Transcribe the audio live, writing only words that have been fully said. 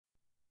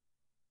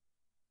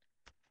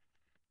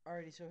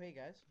Alrighty, so hey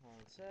guys,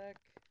 hold on a sec.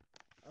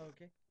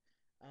 Okay.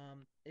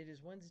 It is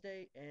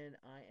Wednesday and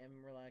I am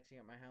relaxing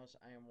at my house.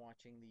 I am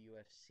watching the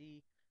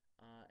UFC.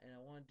 And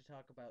I wanted to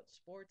talk about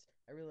sports.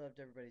 I really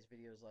loved everybody's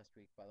videos last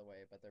week, by the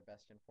way, about their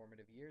best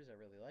informative years. I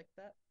really liked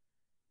that.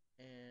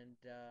 And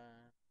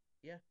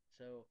yeah,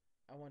 so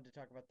I wanted to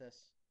talk about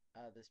this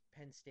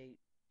Penn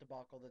State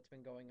debacle that's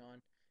been going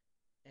on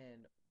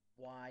and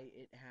why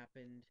it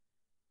happened,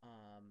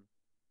 um,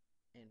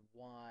 and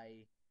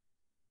why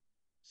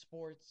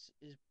sports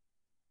is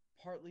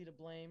partly to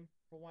blame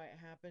for why it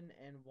happened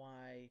and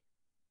why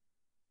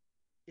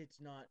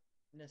it's not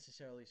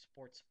necessarily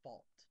sports'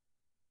 fault.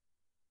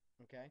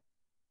 Okay?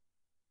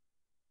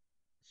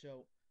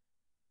 So,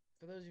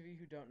 for those of you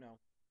who don't know,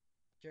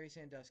 Jerry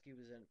Sandusky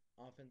was an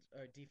offense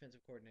or defensive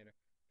coordinator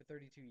for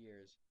 32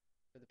 years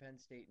for the Penn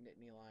State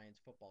Nittany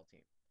Lions football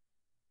team.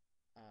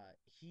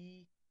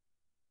 He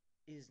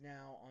is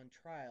now on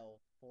trial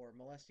for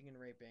molesting and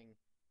raping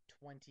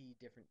 20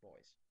 different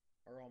boys,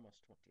 or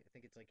almost 20. I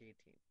think it's like 18.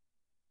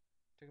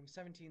 Took him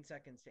 17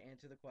 seconds to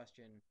answer the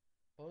question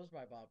posed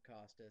by Bob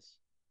Costas: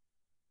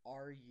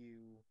 are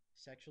you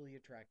sexually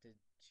attracted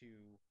to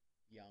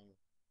young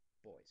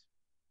boys?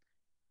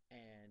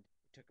 And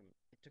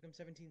it took him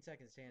 17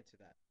 seconds to answer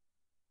that.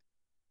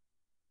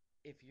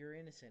 If you're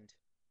innocent,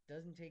 it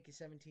doesn't take you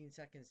 17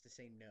 seconds to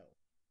say no.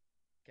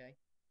 Okay?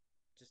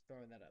 Just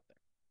throwing that out there.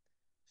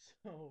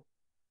 So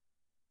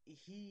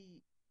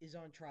he is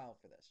on trial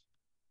for this.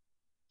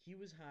 He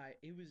was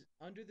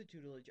under the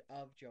tutelage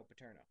of Joe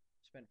Paterno.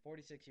 Spent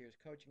 46 years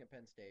coaching at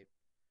Penn State,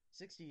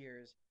 60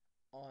 years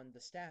on the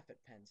staff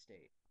at Penn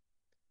State.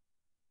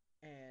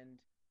 And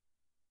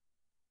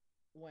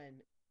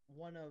when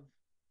one of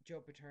Joe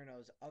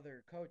Paterno's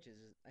other coaches,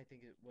 I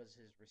think it was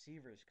his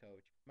receivers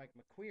coach, Mike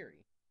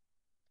McQueary,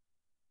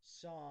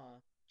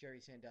 saw Jerry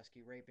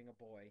Sandusky raping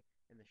a boy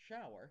in the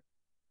shower,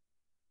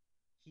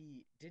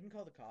 he didn't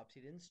call the cops, he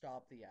didn't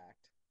stop the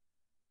act.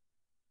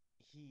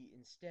 He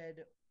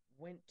instead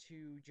went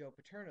to Joe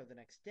Paterno the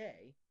next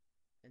day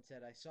and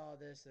said, I saw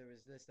this, there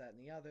was this, that, and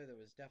the other, there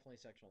was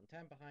definitely sexual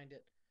intent behind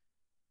it.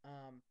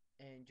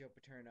 And Joe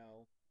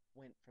Paterno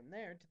went from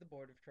there to the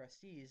Board of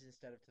Trustees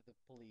instead of to the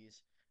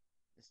police,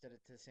 instead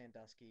of to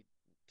Sandusky,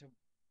 to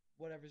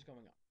whatever's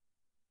going on.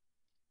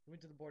 He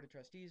went to the Board of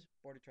Trustees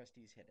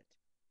hit it.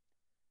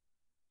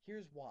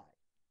 Here's why.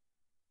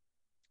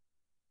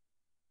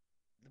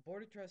 The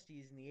Board of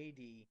Trustees and the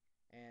AD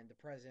and the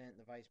president and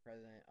the vice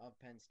president of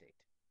Penn State,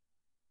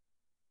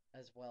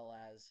 as well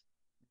as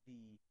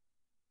the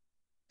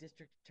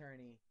district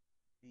attorney,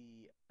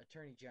 the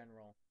attorney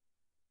general,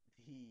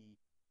 the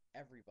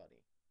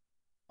everybody,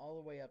 all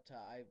the way up to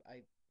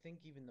I think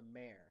even the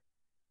mayor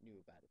knew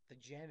about it. The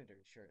janitor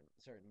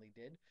certainly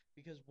did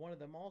because one of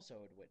them also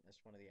had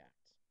witnessed one of the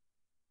acts.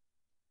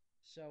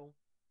 So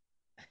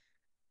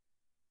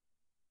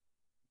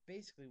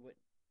basically, what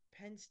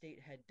Penn State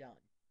had done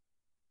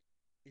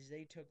is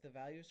they took the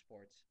value of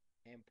sports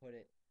and put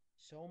it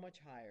so much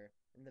higher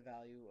than the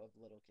value of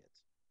little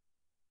kids,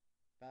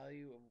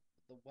 value of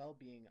the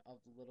well-being of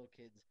the little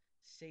kids,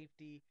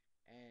 safety,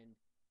 and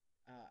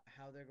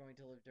how they're going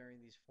to live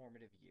during these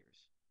formative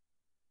years.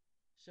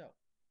 So,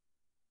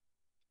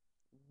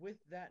 with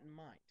that in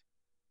mind,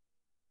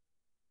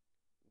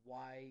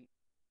 why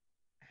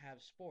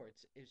have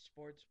sports if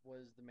sports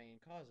was the main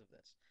cause of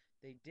this?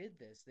 They did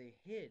this, they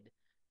hid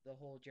the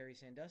whole Jerry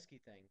Sandusky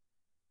thing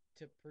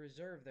to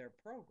preserve their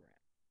program.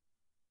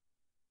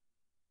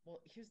 Well,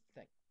 here's the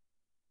thing: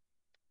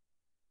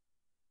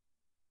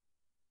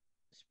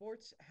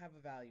 sports have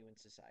a value in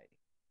society.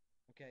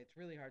 Okay, it's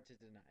really hard to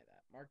deny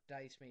that. Mark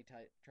Dice may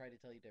try to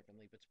tell you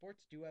differently, but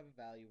sports do have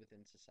a value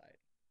within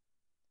society.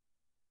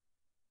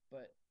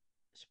 But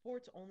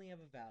sports only have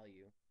a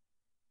value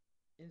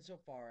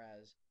insofar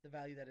as the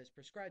value that is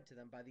prescribed to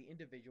them by the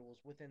individuals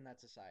within that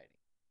society.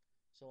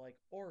 So, like,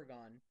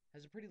 Oregon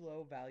has a pretty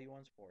low value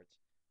on sports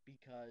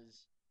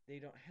because they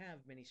don't have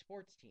many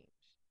sports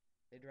teams.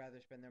 They'd rather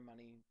spend their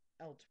money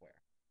elsewhere.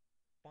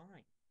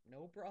 Fine,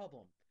 no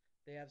problem.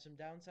 They have some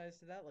downsides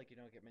to that, like you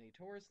don't get many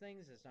tourist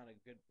things. It's not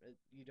a good,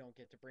 you don't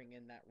get to bring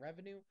in that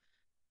revenue.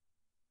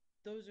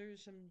 Those are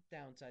some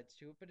downsides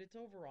to it, but it's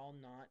overall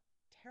not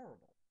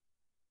terrible.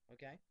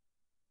 Okay?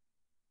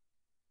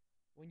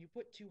 When you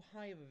put too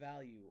high of a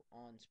value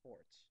on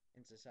sports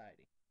in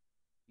society,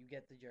 you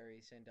get the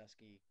Jerry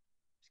Sandusky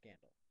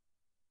scandal.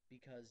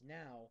 Because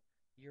now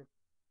you're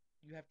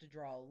you have to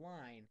draw a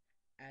line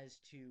as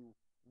to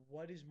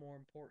what is more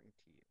important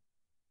to you.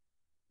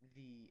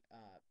 The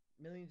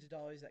millions of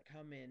dollars that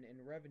come in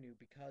revenue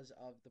because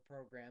of the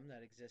program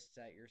that exists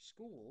at your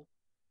school,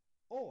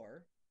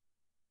 or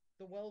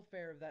the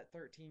welfare of that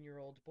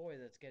 13-year-old boy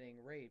that's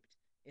getting raped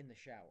in the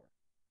shower.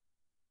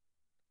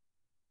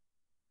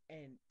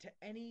 And to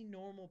any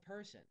normal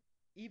person,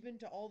 even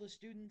to all the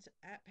students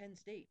at Penn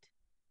State,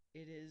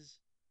 it is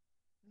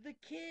the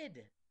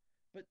kid.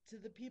 But to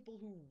the people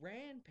who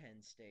ran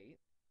Penn State,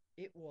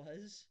 it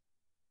was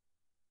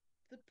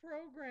the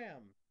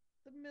program,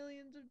 the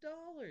millions of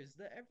dollars,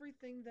 the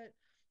everything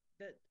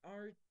that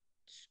our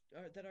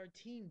that our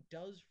team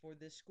does for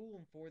this school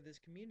and for this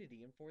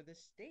community and for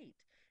this state.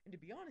 And to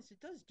be honest,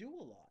 it does do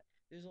a lot.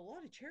 There's a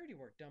lot of charity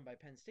work done by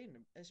Penn State,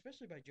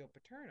 especially by Joe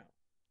Paterno.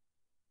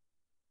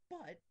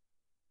 But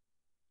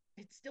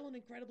it's still an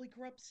incredibly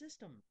corrupt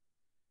system.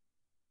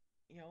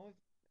 If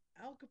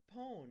Al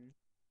Capone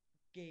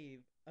gave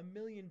 $1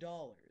 million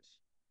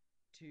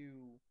to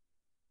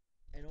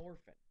an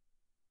orphan,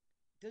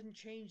 it doesn't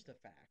change the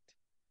fact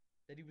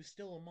that he was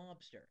still a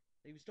mobster.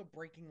 That he was still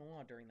breaking the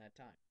law during that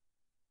time.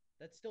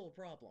 That's still a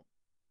problem.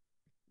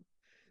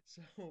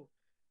 So,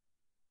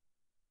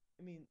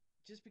 I mean,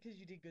 just because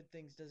you did good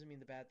things doesn't mean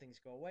the bad things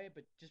go away,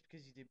 but just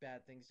because you did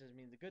bad things doesn't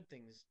mean the good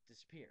things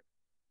disappear.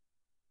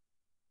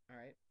 All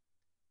right?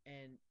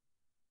 And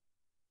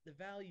the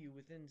value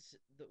within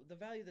the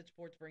value that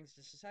sports brings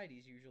to society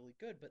is usually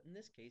good, but in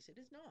this case it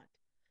is not.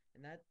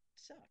 And that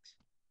sucks.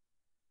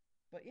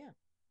 But yeah,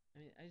 I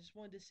mean, I just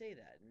wanted to say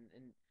that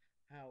and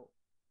how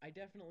I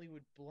definitely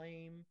would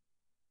blame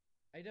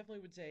I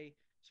definitely would say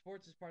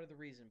sports is part of the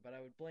reason, but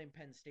I would blame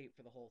Penn State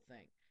for the whole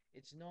thing.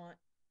 It's not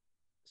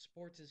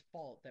sports'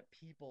 fault that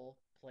people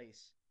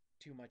place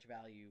too much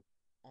value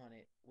on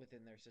it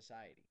within their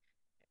society.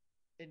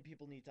 And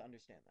people need to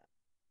understand that.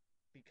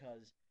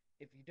 Because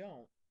if you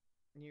don't,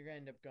 you're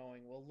going to end up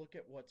going, well, look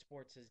at what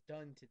sports has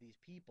done to these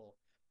people.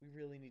 We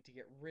really need to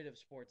get rid of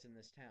sports in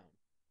this town.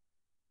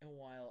 And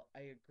while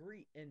I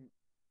agree, and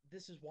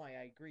this is why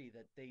I agree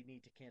that they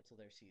need to cancel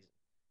their season,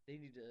 they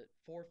need to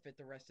forfeit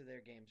the rest of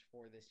their games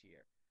for this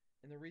year.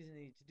 And the reason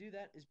they need to do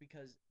that is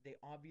because they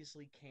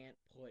obviously can't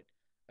put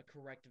a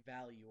correct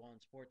value on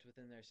sports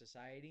within their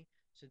society.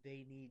 So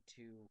they need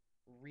to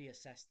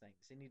reassess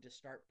things. They need to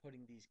start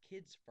putting these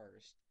kids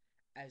first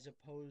as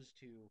opposed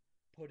to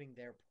putting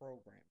their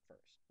program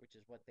first, which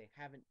is what they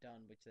haven't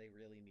done, which they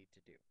really need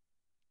to do.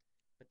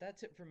 But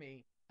that's it for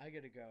me. I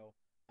gotta go.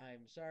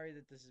 I'm sorry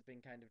that this has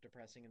been kind of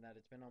depressing and that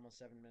it's been almost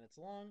 7 minutes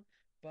long,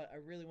 but I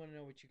really want to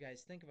know what you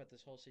guys think about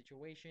this whole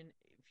situation.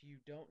 If you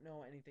don't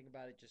know anything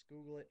about it, just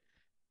Google it.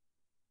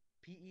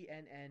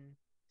 PENN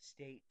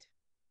State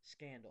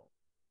Scandal.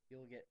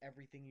 You'll get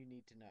everything you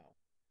need to know.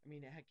 I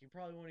mean, heck, you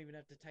probably won't even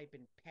have to type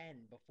in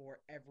pen before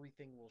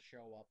everything will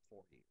show up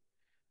for you.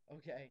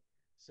 Okay?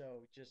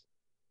 So just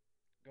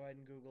go ahead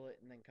and Google it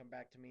and then come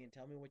back to me and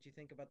tell me what you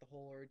think about the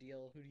whole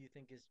ordeal. Who do you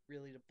think is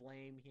really to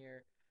blame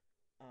here?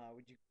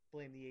 Would you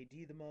blame the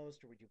AD the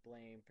most, or would you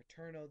blame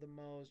Paterno the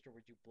most, or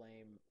would you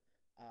blame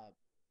uh,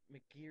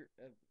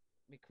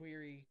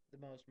 McQueary the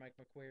most, Mike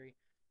McQueary?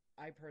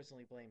 I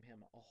personally blame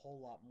him a whole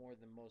lot more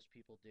than most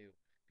people do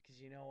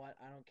because you know what?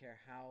 I don't care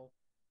how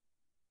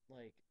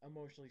like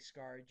emotionally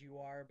scarred you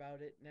are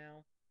about it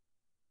now.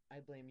 I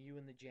blame you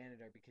and the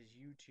janitor because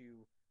you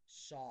two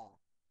saw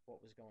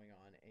what was going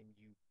on and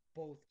you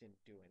both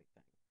didn't do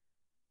anything.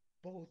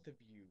 Both of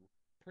you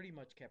pretty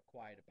much kept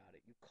quiet about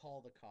it. You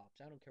call the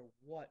cops. I don't care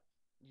what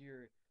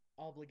your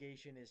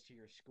obligation is to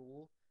your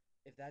school.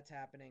 If that's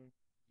happening,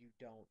 you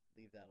don't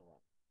leave that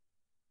alone.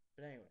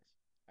 But anyways,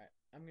 all right,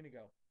 I'm gonna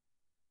go.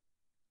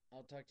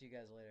 I'll talk to you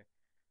guys later.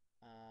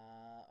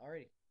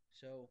 Alrighty.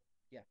 So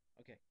yeah,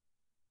 okay.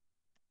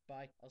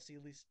 Bye. I'll see you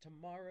at least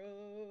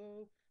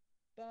tomorrow.